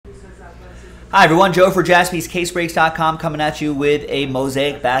Hi everyone, Joe for JaspysCaseBreaks.com coming at you with a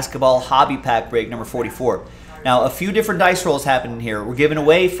Mosaic Basketball Hobby Pack break number 44. Now, a few different dice rolls happening here. We're giving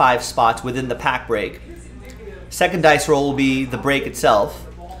away 5 spots within the pack break. Second dice roll will be the break itself.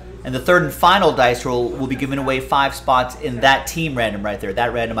 And the third and final dice roll will be giving away 5 spots in that team random right there.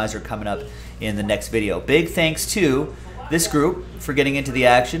 That randomizer coming up in the next video. Big thanks to this group for getting into the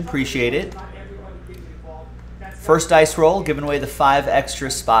action. Appreciate it. First dice roll, giving away the 5 extra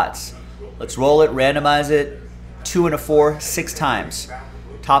spots. Let's roll it, randomize it, 2 and a 4, 6 times.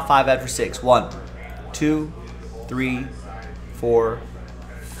 Top 5 after 6. 1, 2, 3, 4,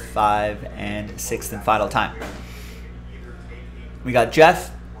 5, and 6th and final time. We got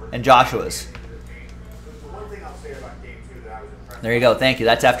Jeff and Joshua's. There you go, thank you.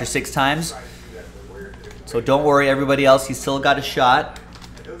 That's after 6 times. So don't worry, everybody else, you still got a shot.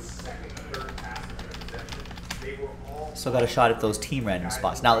 Still got a shot at those team random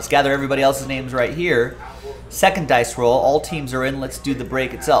spots. Now let's gather everybody else's names right here. Second dice roll, all teams are in. Let's do the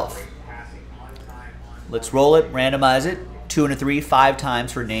break itself. Let's roll it, randomize it. 2 and a 3, 5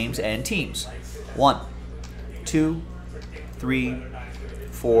 times for names and teams. 1, 2, 3,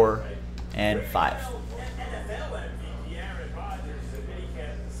 4, and 5.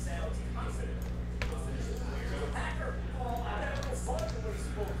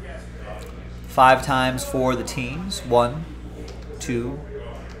 Five times for the teams. 1, 2,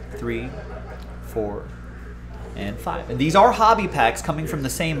 3, 4, and 5. And these are hobby packs coming from the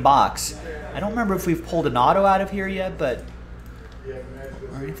same box. I don't remember if we've pulled an auto out of here yet, but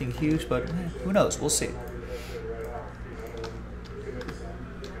or anything huge, but who knows? We'll see.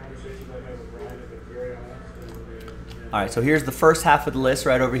 All right, so here's the first half of the list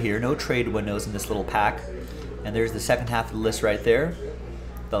right over here. No trade windows in this little pack. And there's the second half of the list right there.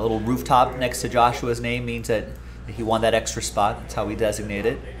 The little rooftop next to Joshua's name means that he won that extra spot. That's how we designate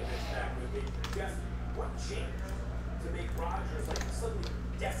it.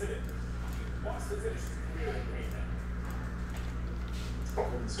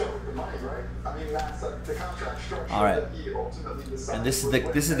 All right, and this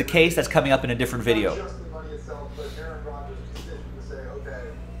is the case that's coming up in a different video.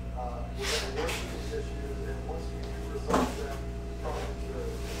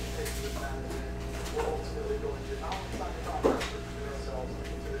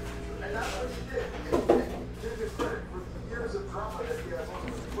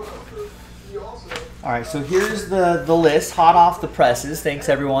 All right, so here's the list, hot off the presses. Thanks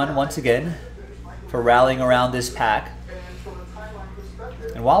everyone once again for rallying around this pack.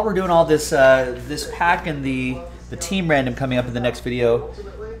 And while we're doing all this this pack and the team random coming up in the next video,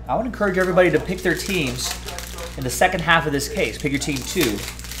 I want to encourage everybody to pick their teams in the second half of this case. Pick your team 2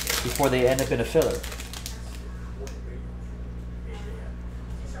 before they end up in a filler.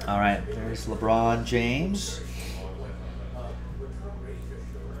 All right, there's LeBron James.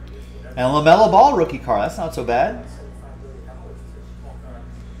 And a LaMelo Ball rookie card. That's not so bad.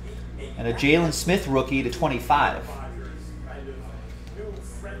 And a Jalen Smith rookie to 25.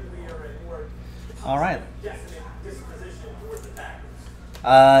 All right.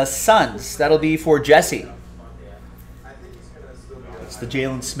 Suns. That'll be for Jesse. It's the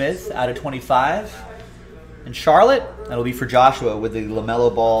Jalen Smith out of 25. And Charlotte. That'll be for Joshua with the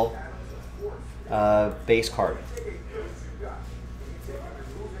LaMelo Ball base card.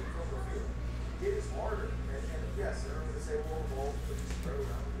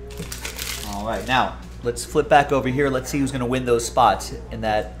 All right, now let's flip back over here. Let's see who's going to win those spots in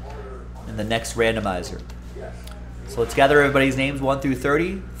the next randomizer. So let's gather everybody's names 1 through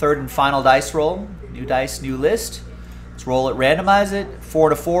 30. Third and final dice roll. New dice, new list. Let's roll it, randomize it. 4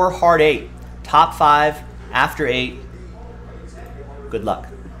 to 4, hard 8. Top 5 after 8. Good luck.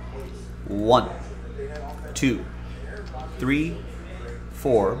 1, 2, 3,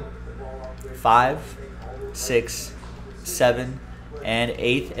 4, 5, 6, 7, and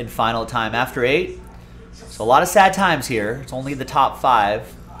 8th and final time after 8. So a lot of sad times here. It's only the top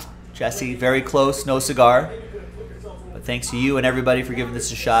 5. Jesse, very close, no cigar. But thanks to you and everybody for giving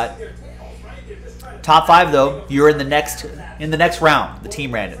this a shot. Top 5 though, you're in the next round, the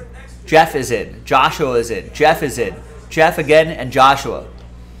team random. Jeff is in, Joshua is in, Jeff is in, Jeff again, and Joshua.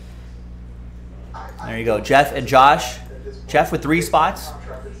 There you go, Jeff and Josh. Jeff with 3 spots,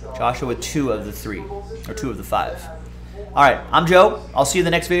 Joshua with 2 of the 3, or 2 of the 5. All right, I'm Joe. I'll see you in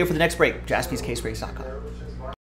the next video for the next break. JaspysCaseBreaks.com.